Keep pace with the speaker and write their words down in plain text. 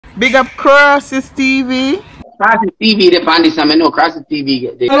Big up Crosses TV. Crosses TV, they find this, I know Crosses TV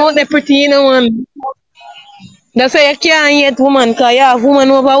get this. No, they're pretty, you know, one. That's why you can't hate woman, because you have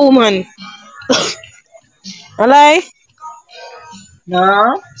woman over woman. Alright?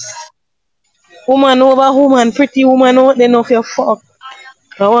 No? Woman over woman, pretty woman out there, enough your fuck.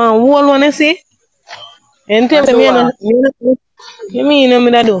 I want whole one, you see? And tell me, you mean, I'm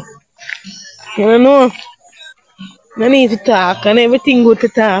going to do? You don't know? I need to talk, and everything good to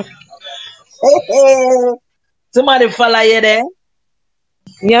talk. Somebody follow you there?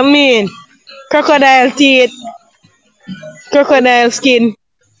 You mean? Crocodile teeth, crocodile skin,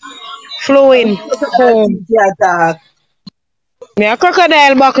 flowing. Me a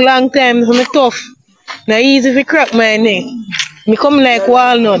crocodile back long time, so me tough. Now easy to crack my neck. Me come like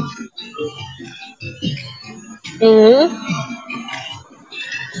walnut.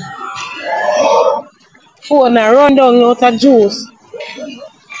 Oh, now run down out of juice.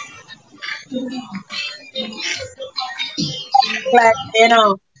 Like, you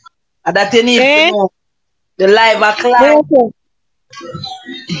know, that you need to know. The live are climb.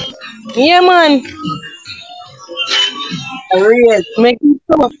 Yeah, man. Real. Make it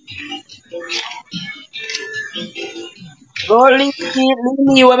tough. Go leave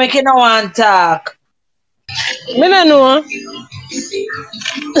me, we're making no one talk. Me no know.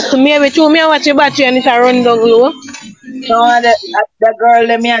 Me watch your battery and it a run down low. No, the girl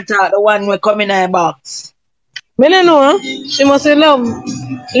let me talk, the one we come in her box. Me no know. She must love.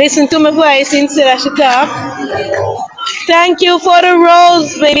 Listen to my voice instead of she talk. Thank you for the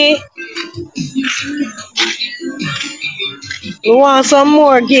rose, baby. We want some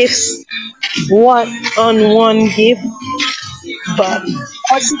more gifts. One gift. But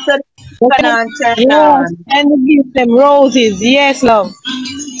yeah, and the gift them roses. Yes, love.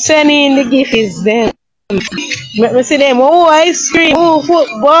 Send in the gift is them. Let me see them. Oh, ice cream. Oh,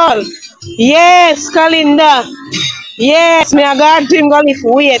 football. Yes, calendar. Yes, me a guard team go lift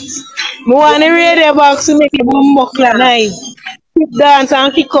weights. Me want the radio box to make it buckle nice. Keep dance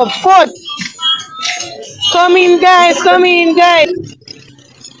and kick up foot. Come in, guys. Come in, guys.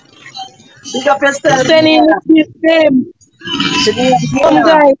 Pick up yourself. Send in the system. Come,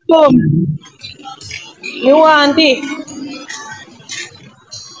 guys, come. You want it?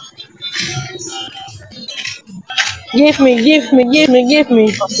 Give me.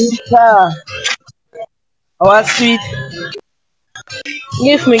 Our sweet.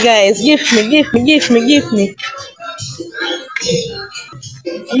 Give me, guys. Give me. Give me.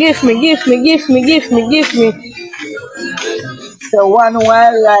 The one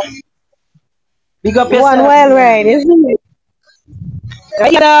wild ride. Big up yourself. One wild ride, isn't it?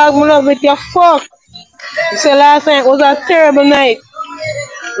 Hey, dog, me love it, you fuck. You say last night was a terrible night.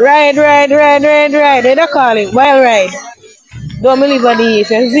 Ride. They don't call it wild ride. Don't believe what it is.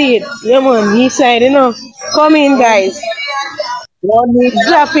 You see it. Yeah, man. East side, you know. Come in, guys.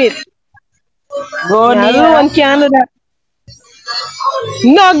 Drop it. Go yeah, no one can do that.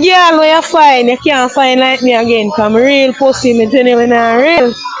 No girl where you find, you can't find like me again. Come real pussy, me tell you when I'm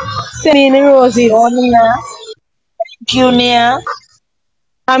real. Send in the roses. Junior.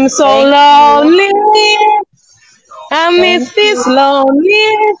 I'm so lonely. I miss this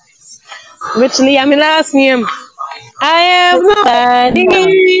lonely. Which I'm my last name. I have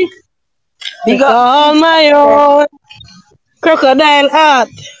nobody. Big all my own. Crocodile art.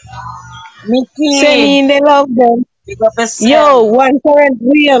 Send in the love them. Yo, one current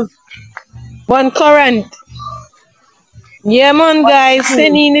wheel. One current. Yeah, man, guys.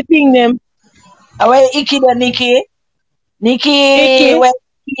 Send in the thing them. Where Icky there, Nikki? Nikki. Where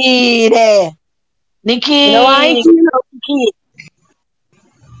Nikki there? Nikki. No, I Nikki.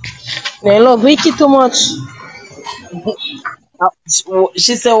 They love Icky too much.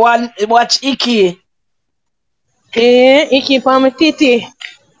 She said, watch Icky. Yeah, Icky for my titty.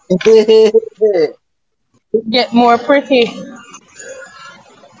 Get more pretty.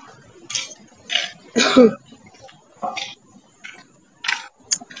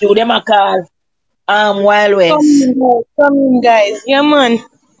 Do them a call. Wild West. Come in, guys. Yeah, man.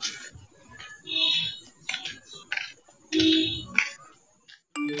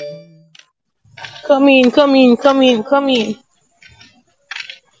 Come in. Just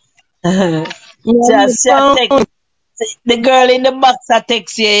the girl in the box that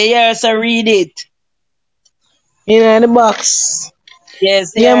text you. Here, so read it. In the box.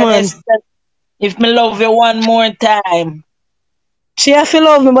 Yes, yeah, man. If me love you one more time. She have to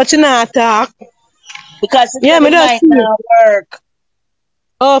love me, but she not talk. Because yeah, me might not work.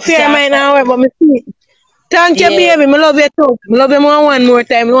 Oh, fear might not work, but me see. Thank you, baby. Me love you too. Me love you one more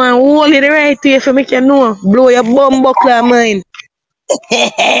time. Me want to hold you the right way for make you know. Blow your bum buckler mine.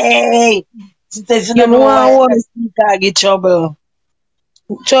 Hey, she said she You don't know know why what I get trouble.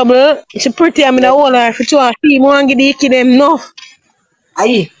 trouble? She pretty, I'm in the whole life. She want to see me and give the kid them enough.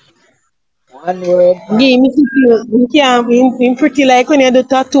 Aye. One word, man. Give me you. You can't be pretty like when you do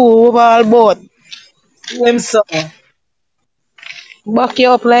tattoo over all boat. Him so. Back you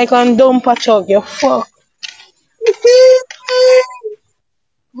up like on dumper truck, you fuck.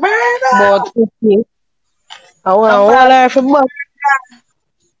 Murder! But pretty. I want a I'm whole bad. life of back.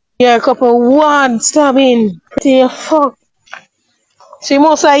 Yeah, a couple words stabbing. Pretty you fuck. She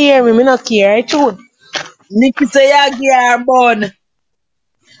must have hear me not care, I should. Nikki say you get her bun.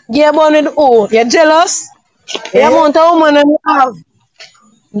 Get born with who? You jealous? The Eh? amount of woman you have.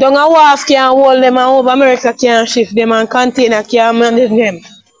 Down a wharf can't hold them and over America can't shift them and container can't manage them.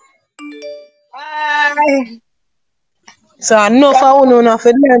 Aye. So enough of you know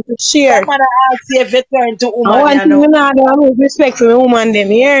for them to share. Someone ask you if you turn to And woman, one you thing know. me not do, I lose respect for the woman them,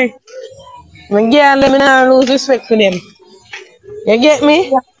 here. My girl them, me not lose respect for them. You get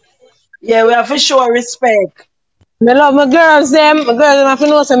me? Yeah, we have to show respect. Me love my girls them. My girls them have to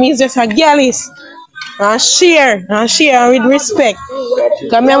know some is just a girlies. And share with respect.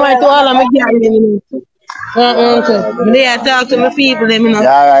 Because me Yeah, we want have to all of my girls them, you know. They are talk to my people them, you know.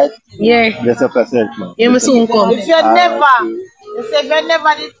 Yeah, alright. Yeah. Dress up yourself, man. Yeah, me soon come. If you never, you say if you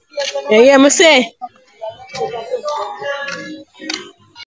never did, Yeah, me say.